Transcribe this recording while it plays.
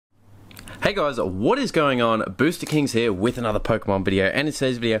Hey guys, what is going on? BoosterKings here with another Pokemon video, and in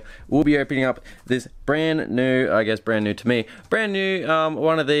today's video we'll be opening up this brand new, I guess brand new to me, brand new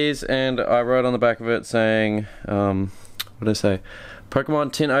one of these, and I wrote on the back of it saying, what did I say?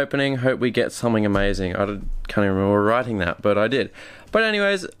 Pokemon tin opening, hope we get something amazing. I can't even remember writing that, but I did. But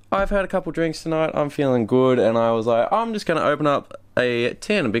anyways, I've had a couple drinks tonight, I'm feeling good, and I was like, I'm just going to open up a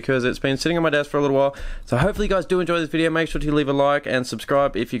tin because it's been sitting on my desk for a little while. So hopefully you guys do enjoy this video. Make sure to leave a like and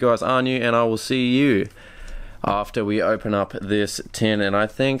subscribe if you guys are new, and I will see you after we open up this tin. And I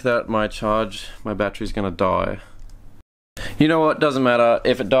think that my battery's going to die. You know what, doesn't matter.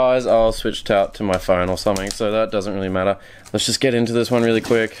 If it dies, I'll switch out to my phone or something, so that doesn't really matter. Let's just get into this one really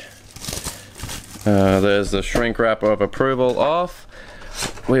quick. There's the shrink wrap of approval off.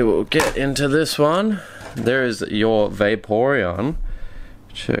 We will get into this one. There is your Vaporeon.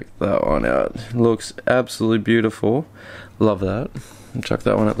 Check that one out. Looks absolutely beautiful. Love that. And chuck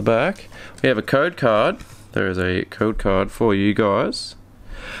that one at the back. We have a code card. There is a code card for you guys.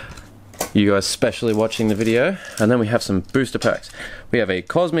 You guys specially watching the video. And then we have some booster packs. We have a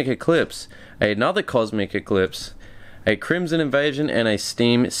Cosmic Eclipse, another Cosmic Eclipse, a Crimson Invasion, and a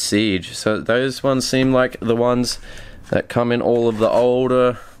Steam Siege. So those ones seem like the ones that come in all of the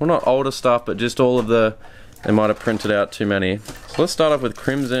older, well, not older stuff, but just all of the, they might have printed out too many. So let's start off with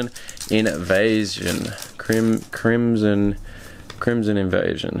Crimson Invasion. Crimson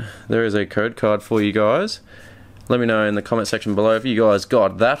Invasion. There is a code card for you guys. Let me know in the comment section below if you guys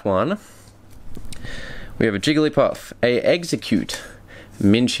got that one. We have a Jigglypuff, a Execute,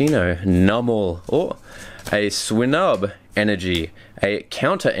 Minchino, Numel, or a Swinub Energy, a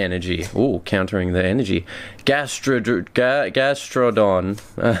Counter Energy, countering the energy, Gastrodon,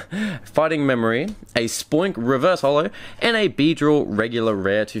 Fighting Memory, a Spoink Reverse Holo, and a Beedrill Regular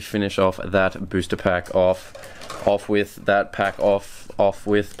Rare to finish off that booster pack off with that pack off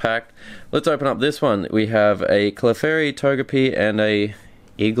with pack. Let's open up this one. We have a Clefairy, Togepi, and a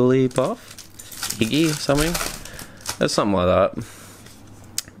Iggy something. There's something like that.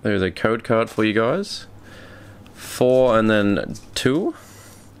 There's a code card for you guys. 4 and then 2.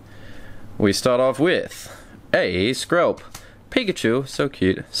 We start off with a Skrelp, Pikachu, so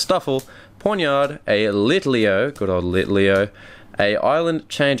cute, Stuffle, Ponyard, a Litleo, good old Litleo, a Island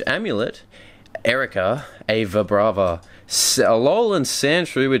Change Amulet, Erica, a Vibrava, a Alolan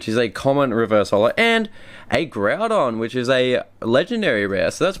Sandshrew, which is a common reverse holo, and a Groudon, which is a legendary rare,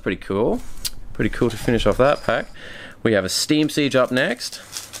 so that's pretty cool. Pretty cool to finish off that pack. We have a Steam Siege up next.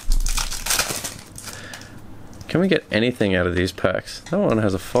 Can we get anything out of these packs? That one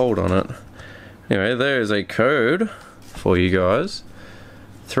has a fold on it. Anyway, there is a code for you guys.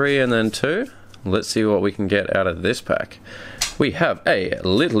 3 and then 2. Let's see what we can get out of this pack. We have a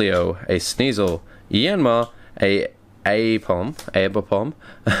Litleo, a Sneasel, Yanma, a Abapom,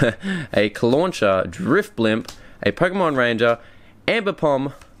 a Clauncher, Driftblimp, a Pokemon Ranger,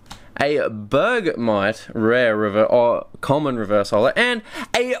 Ambipom, a Bergmite rare common reverse holo, and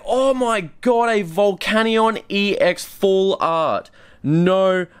a, oh my god, a Volcanion EX full art.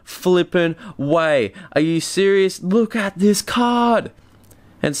 No flippin' way. Are you serious? Look at this card.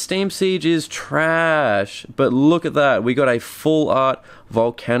 And Steam Siege is trash, but look at that. We got a full art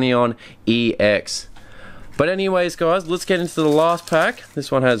Volcanion EX. But anyways, guys, let's get into the last pack.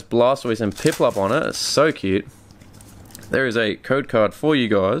 This one has Blastoise and Piplup on it. It's so cute. There is a code card for you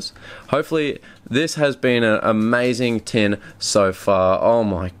guys. Hopefully this has been an amazing tin so far. Oh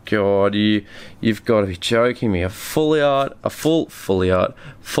my god, you've got to be joking me. A full art Volcanion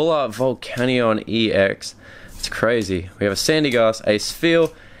EX. It's crazy. We have a Sandygast, a Sphere,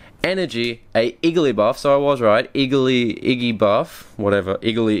 Energy, a Igglybuff, so I was right, Iggybuff, whatever,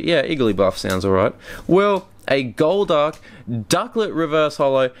 Igglybuff sounds alright. Well, a Golduck, Ducklet Reverse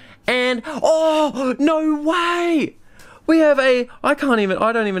Holo, and, oh, no way! We have a, I don't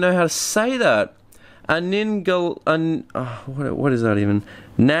even know how to say that. A what is that even?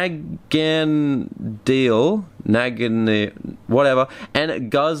 Naganadel, whatever.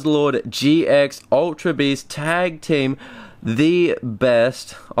 And Guzzlord GX Ultra Beast Tag Team, the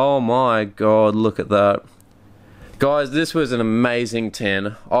best. Oh my god, look at that. Guys, this was an amazing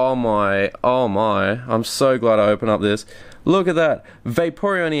tin. Oh my. I'm so glad I opened up this. Look at that.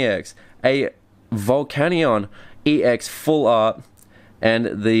 Vaporeon a Volcanion EX full art,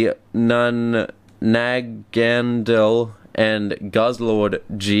 and the Naganadel and Guzzlord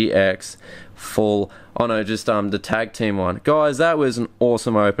GX full, oh no, just the tag team one. Guys, that was an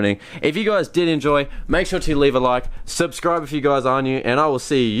awesome opening. If you guys did enjoy, make sure to leave a like, subscribe if you guys are new, and I will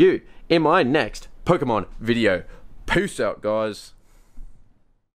see you in my next Pokemon video. Peace out, guys.